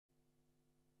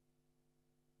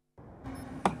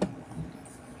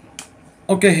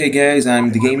Okay, hey guys,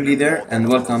 I'm the game leader and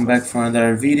welcome back for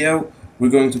another video. We're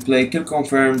going to play Kill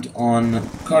Confirmed on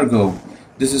Cargo.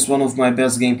 This is one of my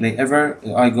best gameplay ever.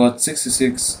 I got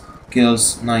 66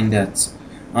 kills, 9 deaths.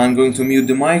 I'm going to mute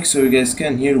the mic so you guys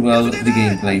can hear well the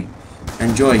gameplay.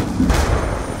 Enjoy!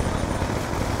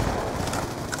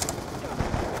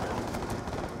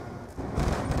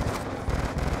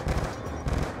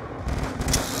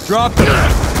 Drop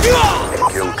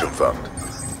it! Kill confirmed.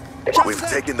 We've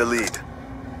taken the lead.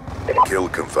 Kill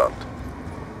confirmed.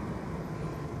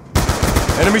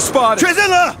 Enemy spotted! 确认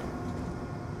了。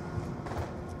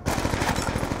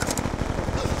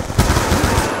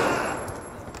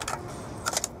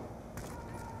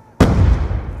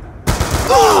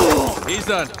He's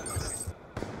done.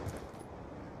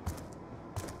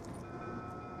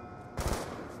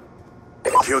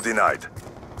 Kill denied.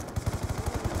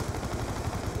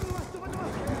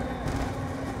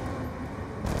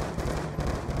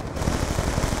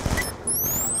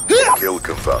 Kill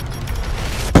confirmed.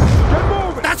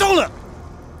 打中了，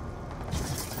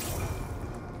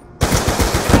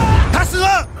他死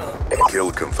了，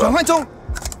 Kill 转 confirmed. 换中。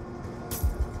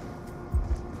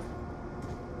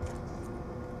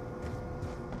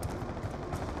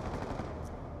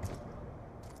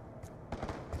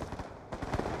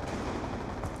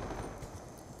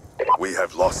 We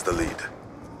have lost the lead.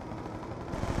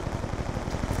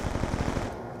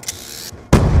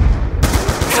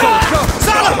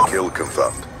 Kill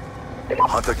confirmed.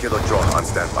 Hunter killer drone on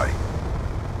standby.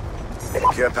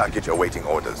 Care package awaiting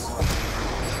orders.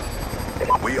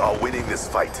 We are winning this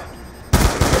fight.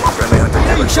 Friendly hunter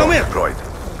killer drone deployed.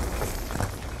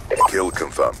 Kill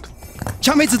confirmed.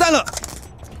 枪没子弹了，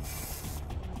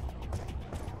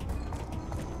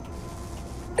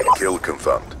 Kill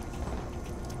confirmed.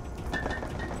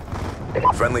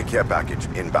 Friendly care package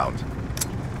inbound.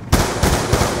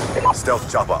 Stealth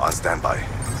chopper on standby.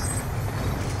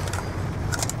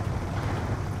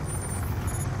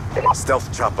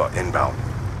 Stealth chopper inbound.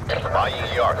 马英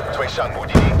1-2推上目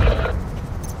的地，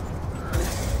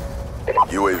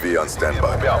 UAV on 目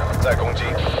standby. 标在攻击。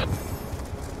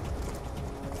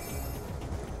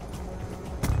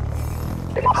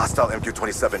 Hostile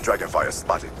MQ-27 Dragonfire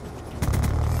spotted.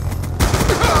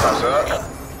 小蛇，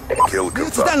 Kill 没有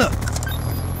子弹 confirmed. 了，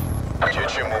 截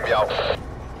取目标，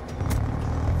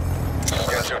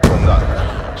根据中弹，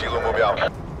记录目标。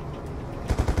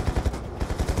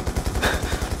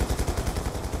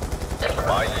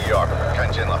马英1-2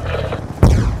看见了，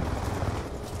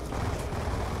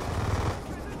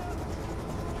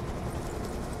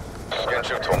根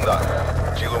据中弹，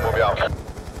记录目标。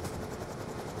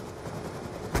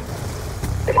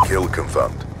 Kill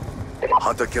confirmed.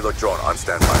 Hunter killer drone on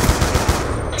standby.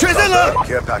 确认了，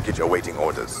 Care package awaiting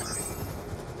orders.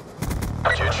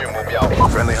 截取目标，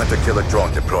 Friendly hunter killer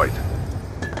drone deployed.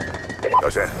 小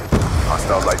心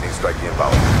Hostile lightning strike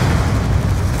inbound.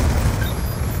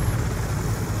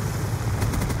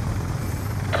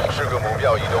 是个目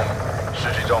标移动，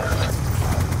实际中。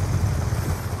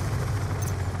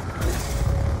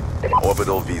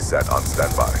 Orbital VSAT on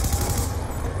standby.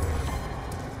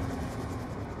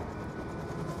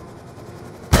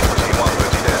 前往目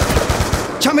的地。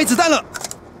 枪没子弹了，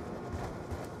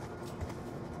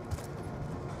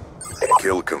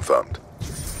 Kill confirmed.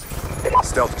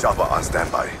 Stealth chopper on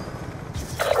standby.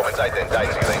 我们在等待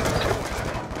指令。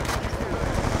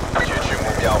截取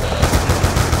目标，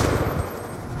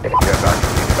 Care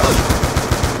package inbound.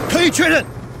 可以确认，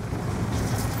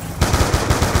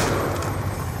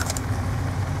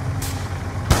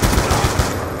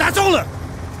 打中了，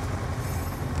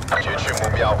 截取目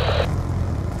标，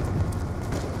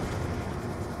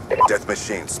 Death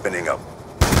machine spinning up.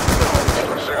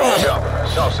 是个目标，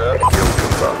小蛇， Kill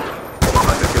confirmed.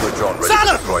 Hunter killer drone ready for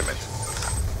Sada! deployment.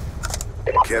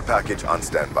 Care package on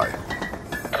standby.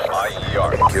 马英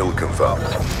1-2 Kill confirmed.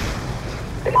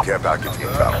 Care package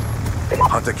inbound.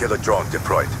 Hunter killer drone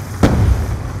deployed.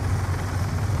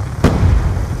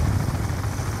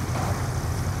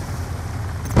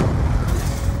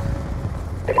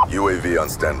 UAV on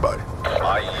standby.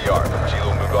 马英1-2记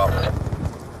录目标，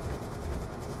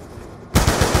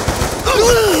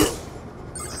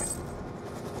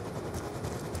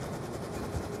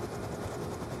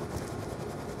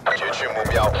 截取目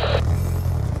标，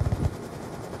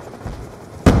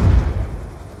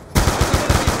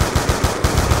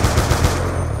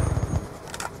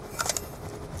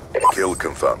 Kill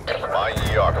confirmed. 马英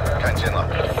1-2看见了，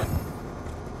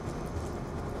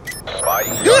马英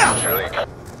1-2实力，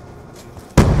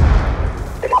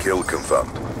 Kill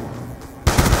confirmed.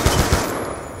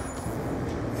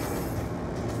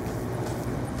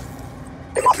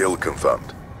 Kill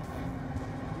confirmed.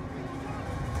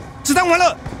 子弹完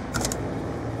了，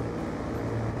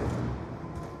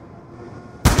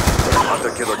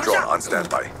 Hunter killer drone on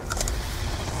standby.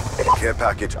 Care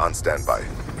package on standby.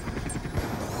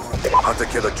 Hunter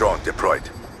killer drone deployed.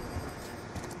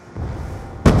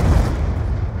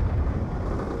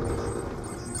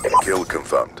 Kill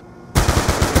confirmed.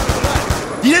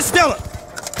 敌人死掉了，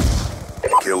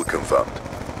 Kill confirmed.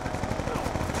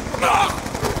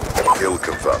 Kill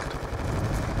confirmed.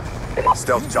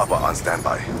 Stealth chopper on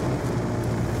standby.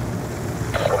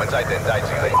 我们在等待指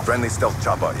令。 Friendly stealth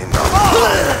chopper inbound.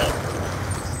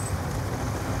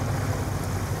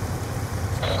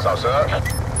 扫射。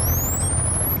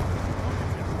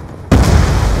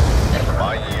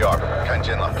812，看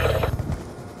见了。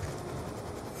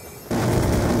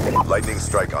 Lightning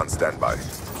strike on standby.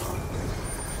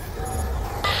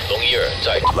 龙12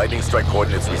在 Lightning strike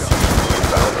coordinates received.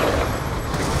 Inbound.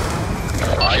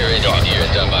 确认与敌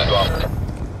人战判。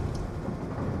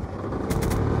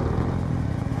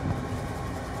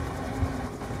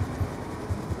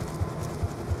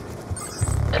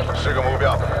是个目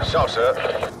标，哨蛇。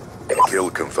 Kill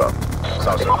confirmed.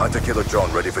 扫射。 Hunter killer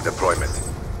drone ready for deployment.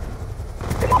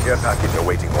 Care package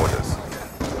awaiting orders.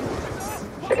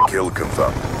 Kill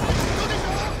confirmed.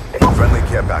 Friendly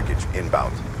care package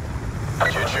inbound.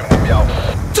 截取目标。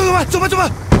走吧，走吧，走吧，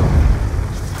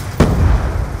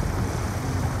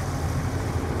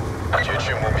截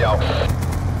取目标。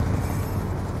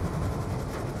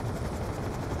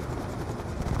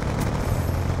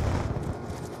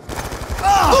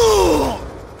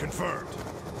 Confirmed.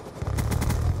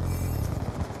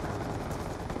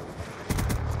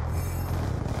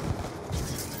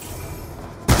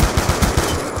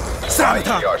 杀了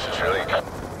他， 812是指令。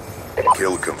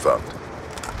 Kill confirmed.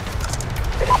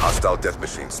 Hostile death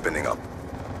machine spinning up.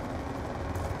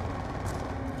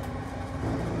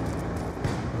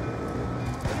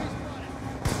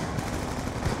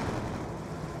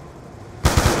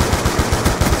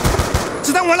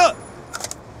 子弹完了，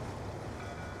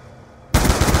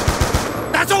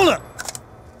打中了，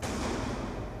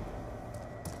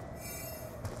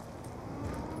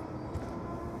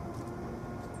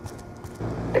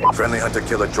 Friendly hunter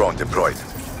killer drone deployed.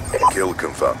 Kill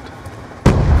confirmed.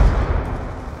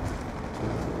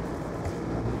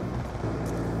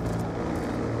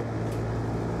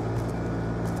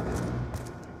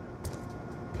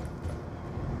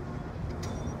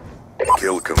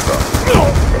 Kill confirmed.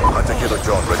 Hunter killer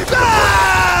drone ready for deployment.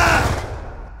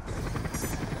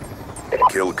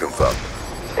 Kill confirmed.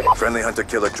 Friendly hunter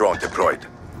killer drone deployed.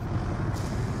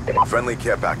 Friendly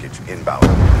care package inbound.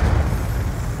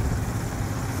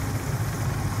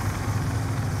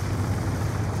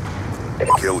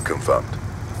 Kill confirmed.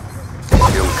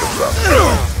 Kill confirmed.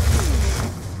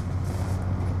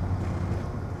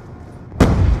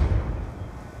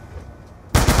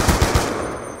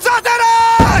 炸弹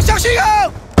了，小心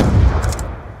啊！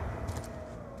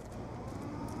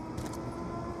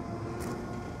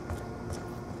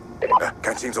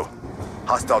 看清楚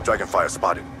Hostile dragonfire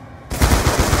spotted.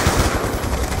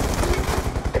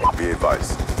 Be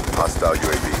advised. Hostile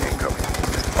UAV incoming.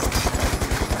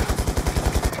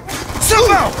 上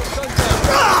报！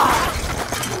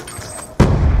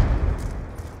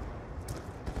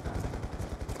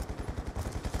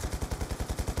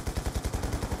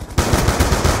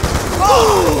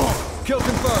 Kill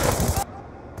confirmed.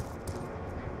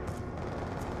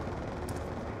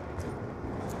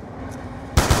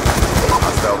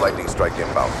 Hostile lightning strike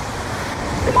inbound.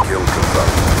 Kill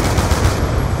confirmed.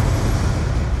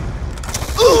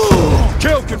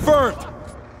 Kill confirmed.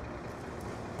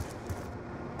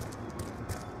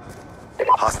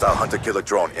 Hostile hunter killer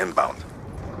drone inbound.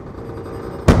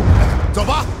 走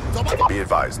吧，走吧。 Be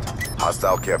advised.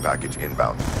 Hostile care package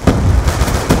inbound.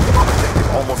 Objective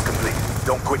almost complete.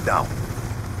 Don't quit now.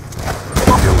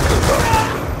 Kill confirmed.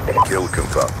 Kill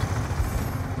confirmed.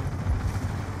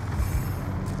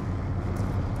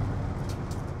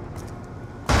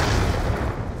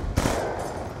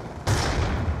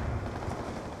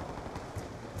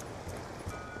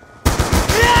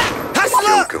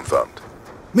 Kill confirmed.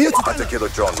 没有子弹 Hunter 了， killer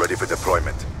drone ready for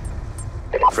deployment.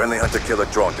 Friendly hunter killer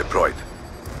drone deployed.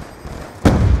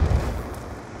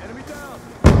 Enemy down.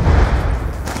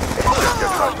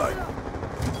 Get hotline.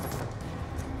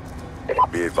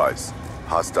 Be advised.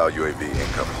 Hostile UAV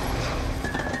incoming.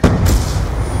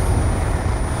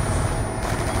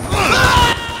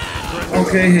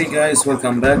 Okay, hey guys,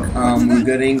 welcome back. We're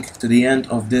getting to the end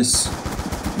of this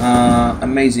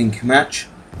amazing match.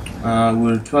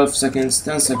 We're 12 seconds,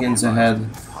 10 seconds ahead.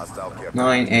 Hostile care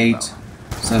 9, package 8,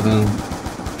 7,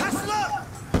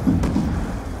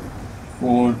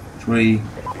 4, 3,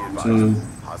 2,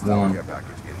 Hostile care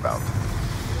package inbound.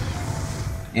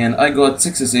 And I got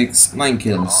 66, 9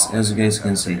 kills, as you guys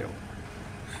can see.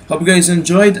 Hope you guys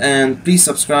enjoyed, and please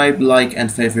subscribe, like,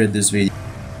 and favorite this video.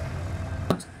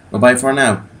 Bye bye for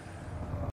now.